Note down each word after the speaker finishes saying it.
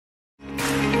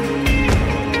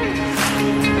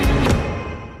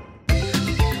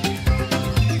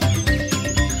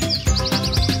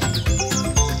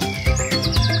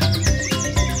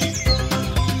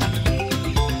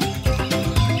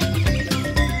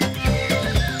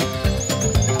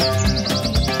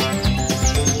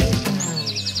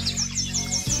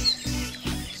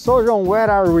So John, where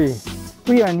are we?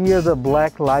 We are near the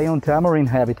black lion tamarin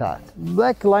habitat.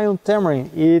 Black lion tamarin,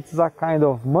 it's a kind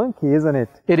of monkey, isn't it?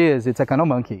 It is, it's a kind of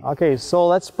monkey. Okay, so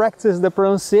let's practice the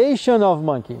pronunciation of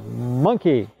monkey.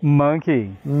 Monkey.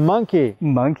 Monkey. Monkey.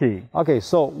 Monkey. Okay,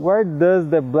 so where does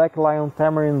the black lion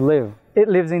tamarin live? It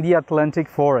lives in the Atlantic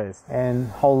forest. And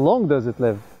how long does it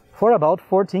live? For about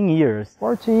 14 years.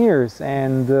 14 years.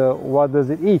 And what does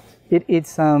it eat? It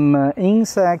eats some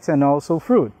insects and also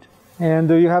fruit.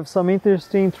 And you have some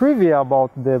interesting trivia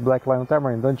about the black lion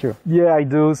tamarin, don't you? Yeah, I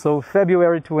do. So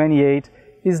February 28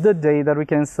 is the day that we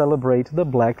can celebrate the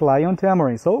black lion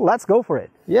tamarin. So let's go for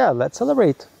it. Yeah, let's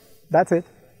celebrate. That's it.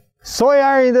 So we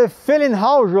are in the feline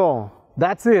house, João.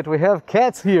 That's it. We have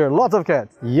cats here, lots of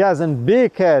cats. Yes, and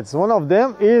big cats. One of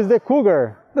them is the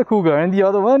cougar. The cougar, and the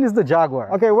other one is the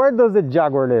jaguar. Okay, where does the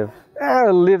jaguar live?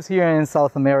 It lives here in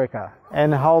South America.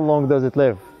 And how long does it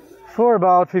live? For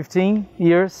about 15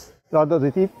 years. What does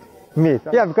it eat? Meat.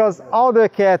 Yeah, because all the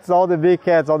cats, all the big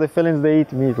cats, all the felines, they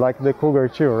eat meat, like the cougar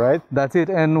too, right? That's it.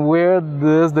 And where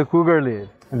does the cougar live?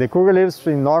 And the cougar lives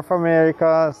in North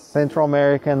America, Central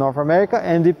America, and North America.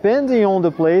 And depending on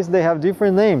the place, they have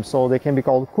different names. So they can be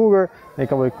called cougar, they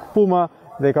can be called puma,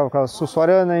 they can be called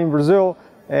sussuarana in Brazil,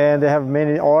 and they have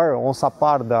many, or onça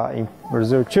parda in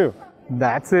Brazil too.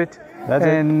 That's it. That's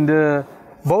and it.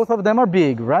 Both of them are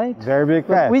big, right? Very big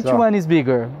cats. Which one is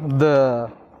bigger? The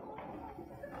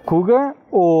cougar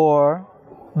or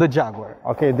the jaguar?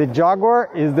 Okay, the jaguar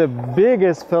is the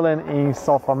biggest feline in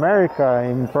South America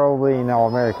and probably in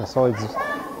South America. So it's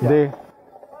the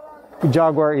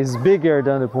jaguar is bigger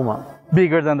than the puma.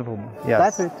 Bigger than the puma. Yes.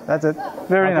 That's it. That's it.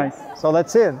 Very nice. So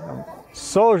that's it.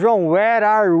 So João, where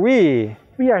are we?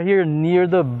 We are here near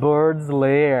the bird's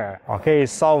lair. Okay,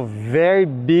 saw very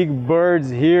big birds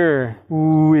here.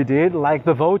 We did, like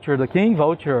the vulture, the king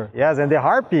vulture. Yes, and the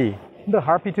harpy. The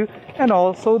harpy too, and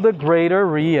also the greater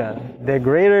rhea. The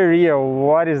greater rhea,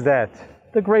 what is that?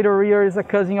 The greater rhea is a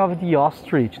cousin of the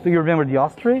ostrich. Do you remember the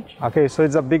ostrich? Okay, so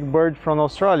it's a big bird from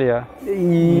Australia. Yeah,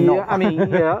 no. I mean,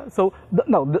 yeah. So,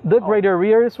 the greater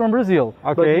rhea is from Brazil,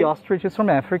 okay. But the ostrich is from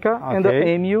Africa, and the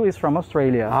emu is from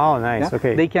Australia. Oh, nice, yeah?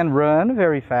 okay. They can run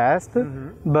very fast,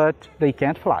 but they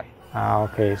can't fly. Ah,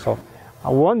 okay, so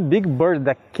one big bird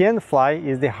that can fly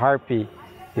is the harpy.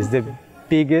 It's the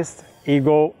biggest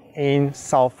eagle in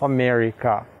South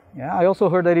America. Yeah, I also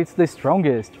heard that it's the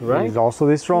strongest, right? It's also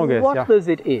the strongest. What does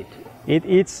it eat? It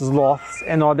eats sloths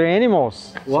and other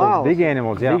animals. Wow. So big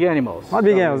animals, yeah. Big animals. Not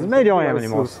big animals, medium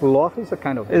animals. Sloth is a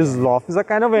kind of sloth is a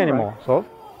kind of animal. Right. So,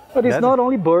 but it's not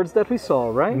only birds that we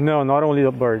saw, right? No, not only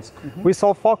the birds. We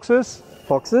saw foxes.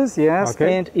 Foxes, yes.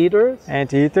 Okay. Anteaters.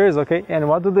 Anteaters, okay. And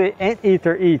what do the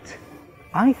anteater eat?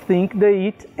 I think they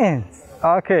eat ants.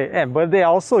 Okay, but they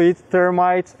also eat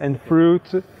termites and fruit.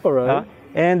 All right.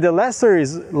 And the lesser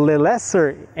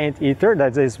anteater,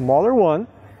 that's a smaller one.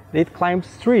 It climbs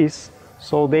trees,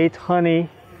 so they eat honey,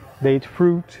 they eat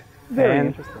fruit. Very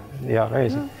interesting. Yeah, very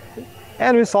interesting.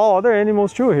 And we saw other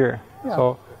animals too here. Yeah.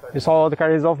 So we saw all the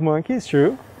kinds of monkeys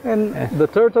too. And the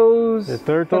turtles. The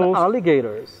turtles. And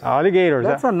alligators. Alligators.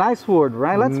 That's a nice word,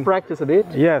 right? Let's practice a bit.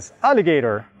 Yes,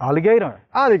 alligator. Alligator.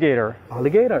 Alligator.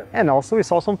 Alligator. And also we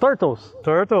saw some turtles.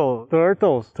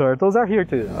 Turtles are here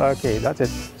too. Okay, that's it.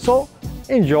 So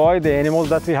enjoy the animals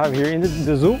that we have here in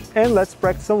the zoo, and let's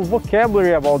practice some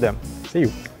vocabulary about them. See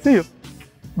you.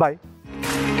 Bye.